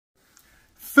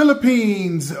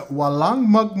Philippines, walang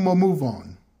move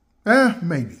on.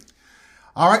 Maybe.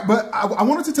 All right, but I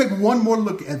wanted to take one more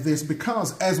look at this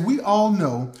because, as we all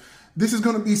know, this is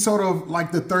going to be sort of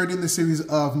like the third in the series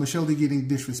of Michelle Dee getting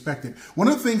disrespected. One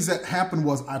of the things that happened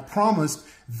was I promised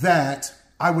that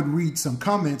I would read some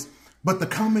comments, but the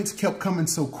comments kept coming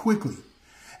so quickly.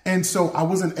 And so I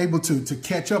wasn't able to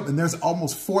catch up. And there's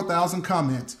almost 4,000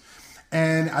 comments.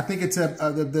 And I think it's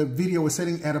the video is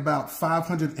sitting at about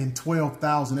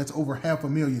 512,000. That's over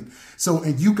 500,000. So,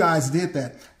 and you guys did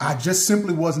that. I just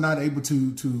simply was not able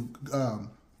to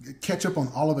catch up on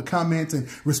all of the comments and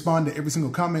respond to every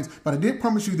single comment. But I did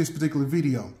promise you this particular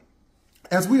video.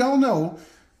 As we all know,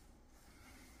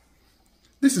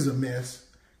 this is a mess.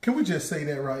 Can we just say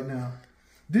that right now?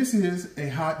 This is a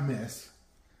hot mess.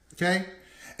 Okay?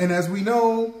 And as we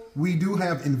know, we do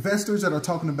have investors that are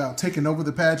talking about taking over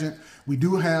the pageant. We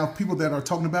do have people that are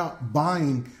talking about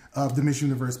buying the Miss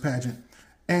Universe pageant.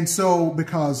 And so,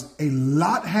 because a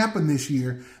lot happened this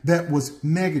year that was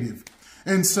negative.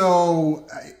 And so,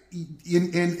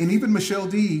 and even Michelle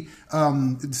Dee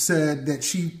said that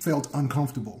she felt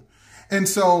uncomfortable. And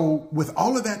so with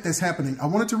all of that that's happening, I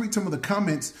wanted to read some of the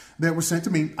comments that were sent to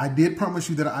me. I did promise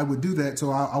you that I would do that.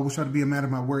 So I will try to be a man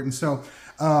of my word. And so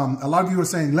a lot of you are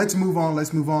saying, let's move on,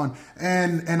 let's move on.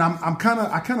 And I kind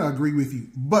of agree with you,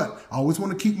 but I always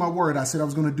want to keep my word. I said I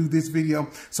was going to do this video.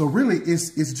 So really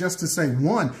it's just to say,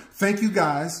 one, thank you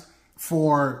guys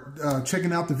for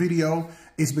checking out the video.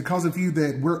 It's because of you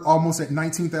that we're almost at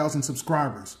 19,000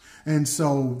 subscribers. And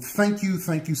so thank you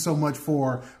so much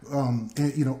for,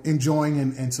 enjoying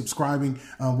and subscribing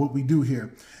what we do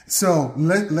here. So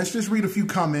let's just read a few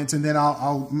comments and then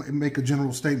I'll make a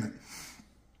general statement.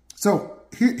 So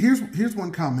here's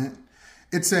one comment.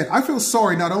 It said, I feel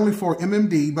sorry not only for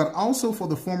MMD, but also for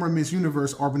the former Miss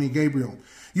Universe, Albany Gabriel.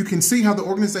 You can see how the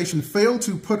organization failed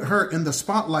to put her in the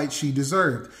spotlight she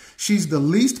deserved. She's the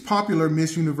least popular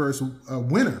Miss Universe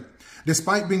winner.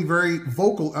 Despite being very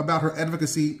vocal about her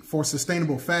advocacy for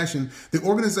sustainable fashion, the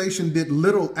organization did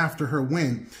little after her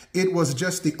win. It was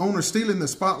just the owner stealing the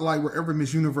spotlight wherever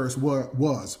Miss Universe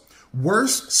was.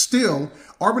 Worse still,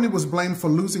 Albany was blamed for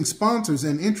losing sponsors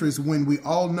and interest when we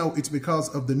all know it's because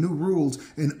of the new rules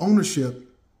and ownership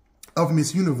of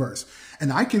Miss Universe.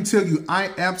 And I can tell you, I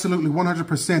absolutely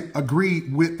 100% agree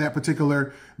with that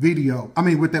particular video. I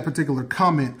mean, with that particular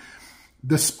comment.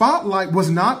 The spotlight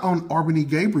was not on Albany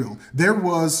Gabriel.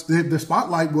 The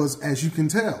spotlight was, as you can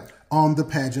tell, on the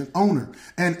pageant owner.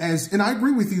 And I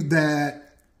agree with you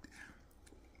that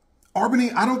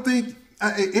Albany, I don't think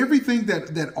everything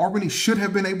that Albany should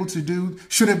have been able to do,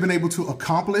 should have been able to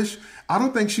accomplish. I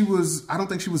don't think she was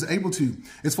able to.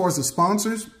 As far as the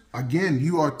sponsors, again,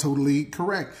 you are totally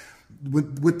correct.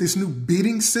 With this new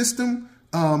bidding system,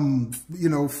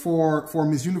 for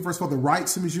Miss Universe, for the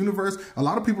rights to Miss Universe, a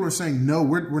lot of people are saying, no,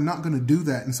 we're not going to do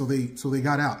that. And so they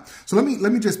got out. So let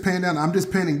me just pan down. I'm just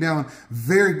panning down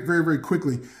very, very, very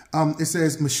quickly. It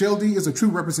says, Michelle Dee is a true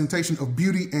representation of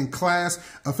beauty and class,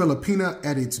 a Filipina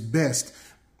at its best.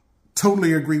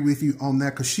 Totally agree with you on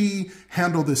that, because she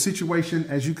handled the situation,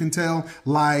 as you can tell,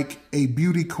 like a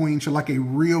beauty queen should, like a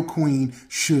real queen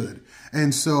should.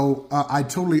 And so I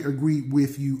totally agree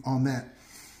with you on that.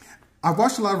 I've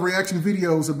watched a lot of reaction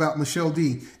videos about Michelle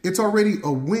Dee. It's already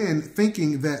a win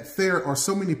thinking that there are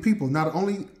so many people, not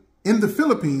only in the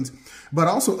Philippines, but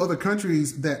also other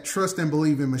countries that trust and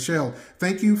believe in Michelle.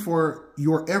 Thank you for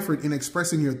your effort in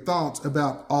expressing your thoughts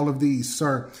about all of these,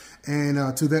 sir.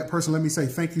 And to that person, let me say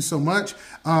thank you so much.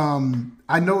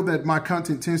 I know that my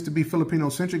content tends to be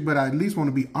Filipino-centric, but I at least want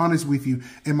to be honest with you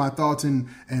in my thoughts. And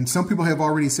some people have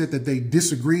already said that they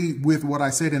disagree with what I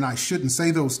said, and I shouldn't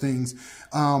say those things.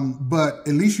 But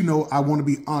at least, I want to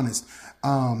be honest.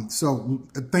 So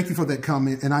thank you for that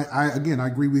comment. And again, I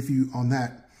agree with you on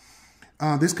that.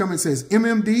 This comment says,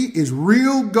 MMD is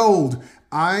real gold.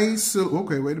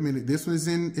 Okay, wait a minute. This one's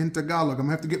in Tagalog. I'm going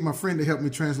to have to get my friend to help me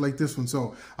translate this one.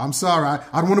 So I'm sorry.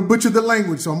 I don't want to butcher the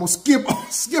language. So I'm going to skip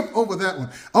over that one.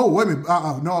 Oh, wait a minute.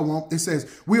 No, I won't. It says,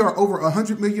 we are over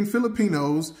 100 million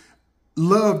Filipinos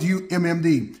loved you,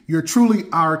 MMD. You're truly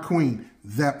our queen.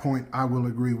 That point I will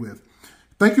agree with.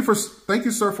 Thank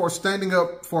you, sir, for standing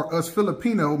up for us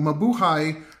Filipino.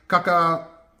 Mabuhay,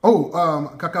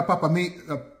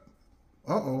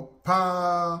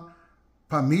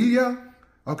 Pamilya.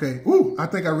 Okay. Ooh, I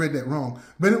think I read that wrong.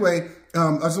 But anyway,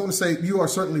 I just want to say you are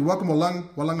certainly welcome. Walang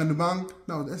anumang.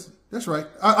 No, that's right.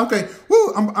 Okay.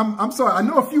 Woo. I'm sorry. I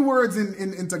know a few words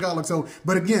in Tagalog. So,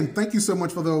 but again, thank you so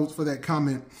much for that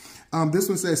comment. This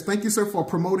one says, thank you, sir, for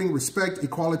promoting respect,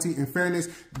 equality, and fairness.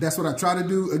 That's what I try to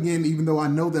do. Again, even though I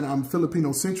know that I'm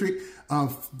Filipino-centric,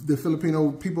 the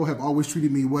Filipino people have always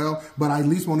treated me well, but I at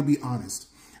least want to be honest.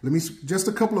 Let me, just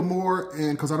a couple of more,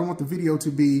 and because I don't want the video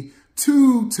to be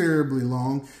too terribly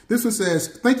long. This one says,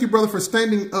 thank you, brother, for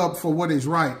standing up for what is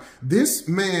right. This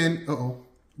man,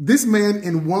 this man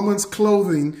in woman's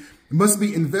clothing must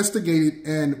be investigated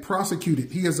and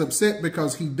prosecuted. He is upset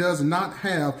because he does not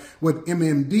have what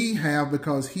MMD have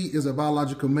because he is a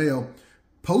biological male.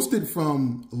 Posted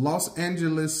from Los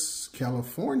Angeles,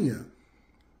 California.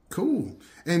 Cool.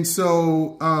 And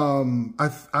so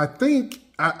I think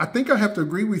I have to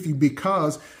agree with you,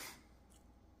 because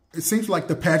it seems like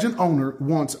the pageant owner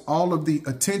wants all of the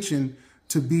attention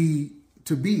to be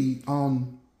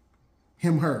on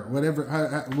him, her,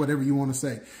 whatever you want to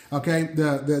say. Okay,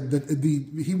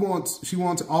 she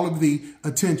wants all of the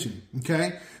attention.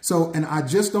 Okay, so, and I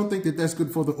just don't think that that's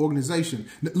good for the organization.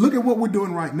 Look at what we're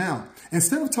doing right now.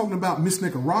 Instead of talking about Miss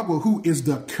Nicaragua, who is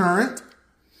the current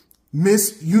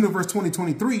Miss Universe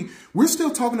 2023, we're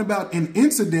still talking about an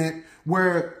incident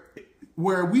where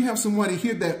we have somebody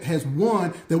here that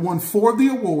won 4 of the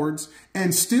awards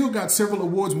and still got several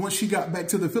awards once she got back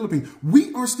to the Philippines.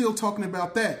 We are still talking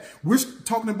about that. We're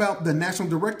talking about the national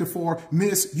director for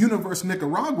Miss Universe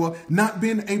Nicaragua not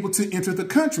being able to enter the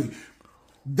country.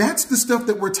 That's the stuff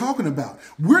that we're talking about.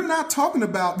 We're not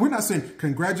saying,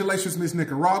 congratulations, Miss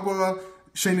Nicaragua,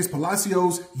 Shanice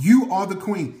Palacios, you are the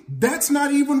queen. That's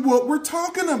not even what we're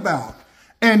talking about.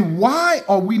 And why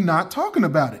are we not talking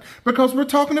about it? Because we're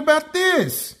talking about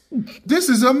this. This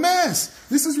is a mess.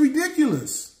 This is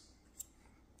ridiculous.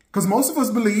 Because most of us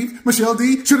believe Michelle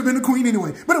Dee should have been the queen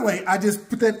anyway. But anyway, I just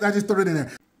threw it in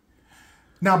there.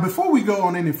 Now, before we go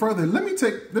on any further,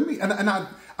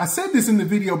 I said this in the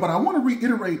video, but I want to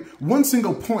reiterate one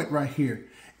single point right here.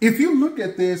 If you look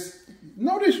at this,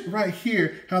 notice right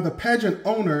here how the pageant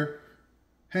owner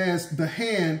has the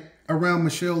hand around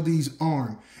Michelle Dee's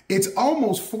arm. It's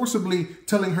almost forcibly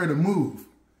telling her to move.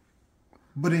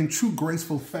 But in true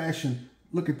graceful fashion,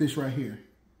 look at this right here.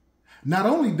 Not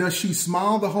only does she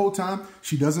smile the whole time,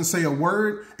 she doesn't say a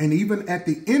word. And even at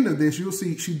the end of this, you'll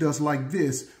see she does like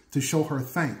this to show her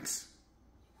thanks.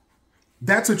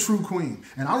 That's a true queen.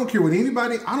 And I don't care what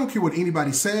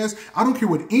anybody says. I don't care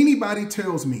what anybody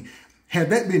tells me. Had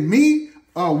that been me,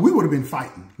 we would have been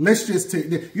fighting. Let's just take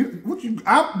that. What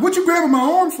you grabbing my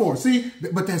arm for? See,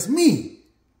 but that's me,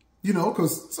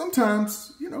 because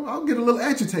sometimes, I'll get a little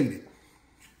agitated.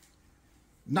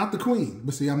 Not the queen,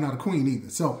 but see, I'm not a queen either.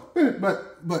 So,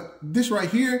 but this right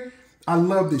here, I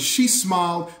love this. She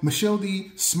smiled. Michelle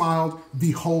Dee smiled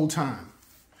the whole time.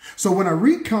 So when I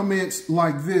read comments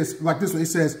like this one, it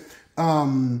says,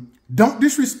 don't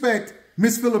disrespect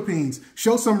Miss Philippines.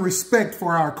 Show some respect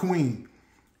for our queen.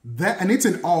 And it's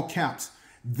in all caps.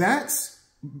 That's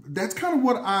kind of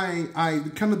what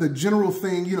kind of the general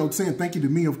thing, saying thank you to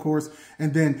me, of course.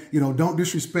 And then, don't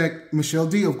disrespect Michelle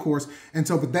Dee, of course. And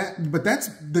so, but that's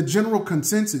the general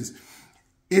consensus.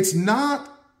 It's not,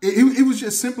 it was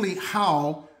just simply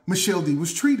how Michelle Dee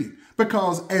was treated.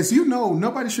 Because as you know,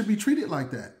 nobody should be treated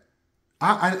like that.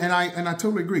 I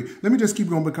totally agree. Let me just keep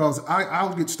going, because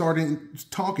I'll get started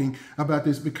talking about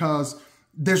this, because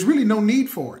there's really no need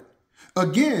for it.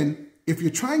 Again, if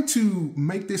you're trying to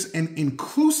make this an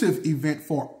inclusive event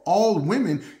for all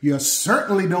women, you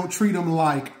certainly don't treat them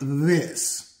like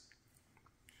this.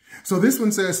 So this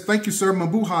one says, thank you, sir.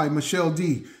 Mabuhay, Michelle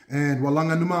Dee. And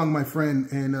walang anumang, my friend.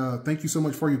 And thank you so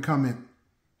much for your comment.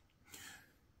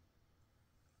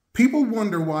 People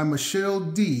wonder why Michelle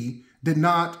Dee did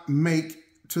not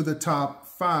make to the top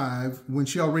 5 when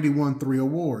she already won 3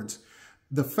 awards.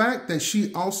 The fact that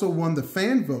she also won the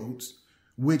fan votes,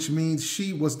 which means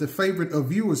she was the favorite of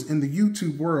viewers in the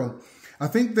YouTube world. I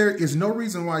think there is no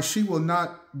reason why she will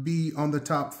not be on the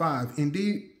top 5.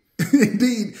 Indeed,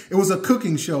 it was a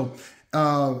cooking show.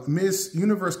 Miss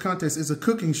Universe contest is a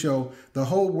cooking show the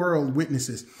whole world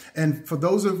witnesses. And for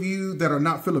those of you that are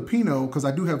not Filipino, because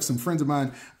I do have some friends of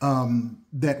mine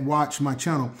that watch my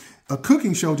channel, a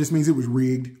cooking show just means it was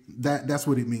rigged. That's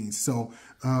what it means. So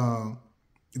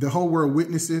the whole world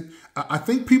witnessed it. I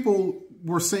think people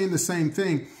were saying the same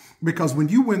thing, because when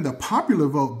you win the popular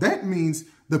vote, that means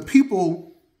the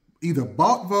people either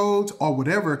bought votes or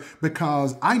whatever,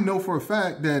 because I know for a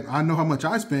fact that I know how much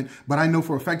I spent, but I know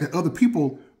for a fact that other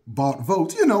people bought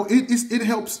votes. It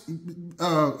helps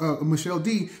Michelle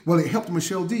Dee. Well, it helped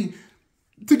Michelle Dee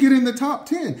to get in the top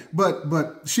 10,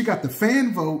 but she got the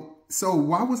fan vote. So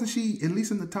why wasn't she at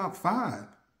least in the top 5?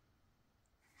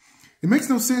 It makes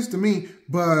no sense to me,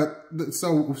 but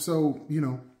so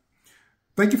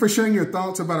Thank you for sharing your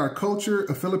thoughts about our culture.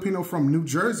 A Filipino from New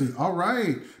Jersey. All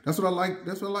right, that's what I like.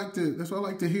 That's what I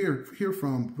like to hear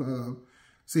from.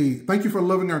 See, thank you for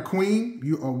loving our queen.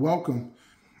 You are welcome.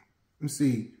 Let's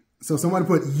see. So somebody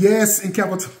put yes in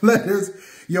capital letters.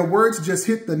 Your words just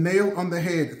hit the nail on the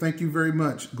head. Thank you very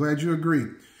much. Glad you agree.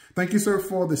 Thank you, sir,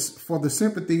 for the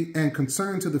sympathy and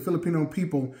concern to the Filipino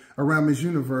people around Miss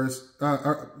Universe.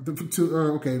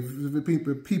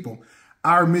 People.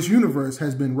 Our Miss Universe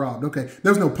has been robbed. Okay,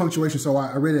 there's no punctuation, so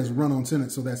I read it as a run-on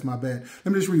sentence, so that's my bad.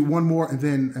 Let me just read one more, and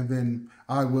then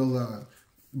I will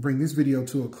bring this video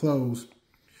to a close.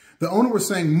 The owner was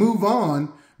saying, move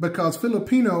on, because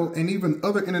Filipino and even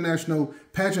other international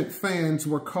pageant fans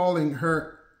were calling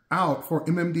her out for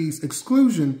MMD's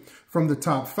exclusion from the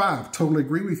top 5. Totally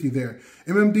agree with you there.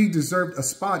 MMD deserved a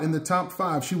spot in the top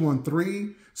 5. She won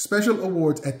 3 special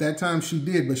awards. At that time she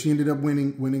did, but she ended up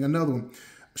winning another one.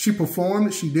 She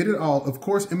performed, she did it all. Of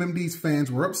course, MMD's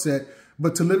fans were upset,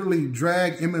 but to literally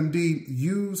drag MMD,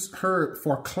 use her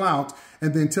for clout,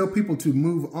 and then tell people to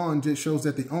move on just shows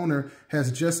that the owner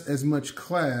has just as much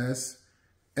class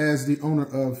as the owner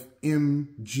of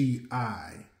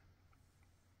MGI.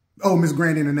 Oh, Miss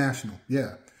Grand International.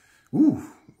 Yeah. Ooh.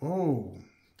 Oh,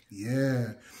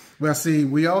 yeah. Well, see,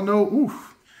 we all know, ooh,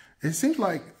 it seems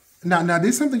like, now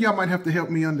there's something y'all might have to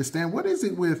help me understand. What is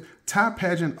it with Thai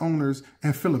pageant owners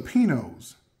and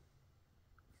Filipinos?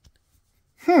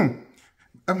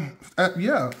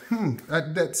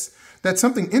 That's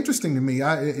something interesting to me.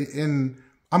 That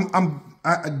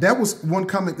was one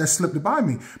comment that slipped by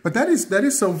me, but that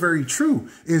is so very true.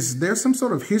 Is there some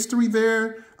sort of history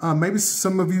there? Maybe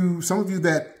some of you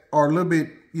that are a little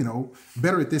bit,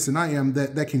 better at this than I am,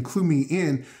 that can clue me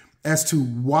in as to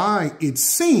why it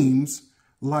seems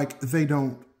like they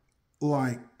don't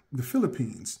like the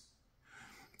Philippines.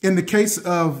 In the case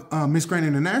of Miss Grand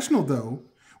International, though,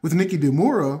 with Nikki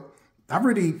Demura, I've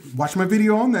already watched my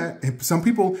video on that. And some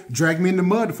people dragged me in the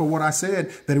mud for what I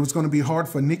said, that it was going to be hard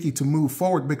for Nikki to move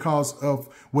forward because of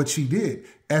what she did.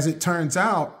 As it turns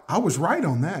out, I was right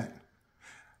on that.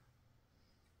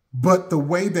 But the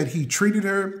way that he treated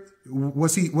her,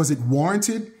 was it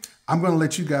warranted? I'm going to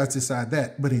let you guys decide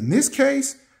that. But in this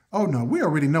case, oh no, we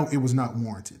already know it was not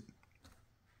warranted.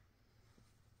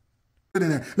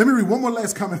 Let me read one more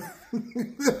last comment.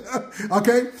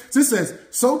 Okay, so it says,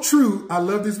 so true, I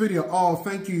love this video. Oh,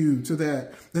 thank you to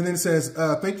that. And then it says,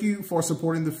 thank you for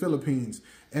supporting the Philippines.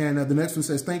 And the next one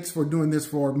says, thanks for doing this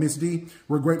for Miss D.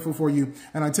 We're grateful for you.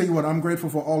 And I tell you what, I'm grateful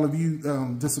for all of you,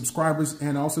 the subscribers,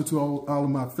 and also to all of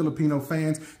my Filipino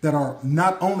fans that are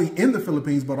not only in the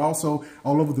Philippines, but also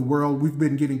all over the world. We've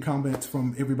been getting comments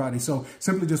from everybody. So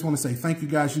simply just want to say thank you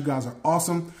guys. You guys are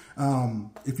awesome.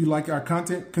 If you like our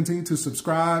content, continue to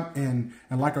subscribe and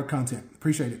like our content.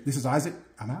 Appreciate it. This is Isaac.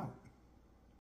 I'm out.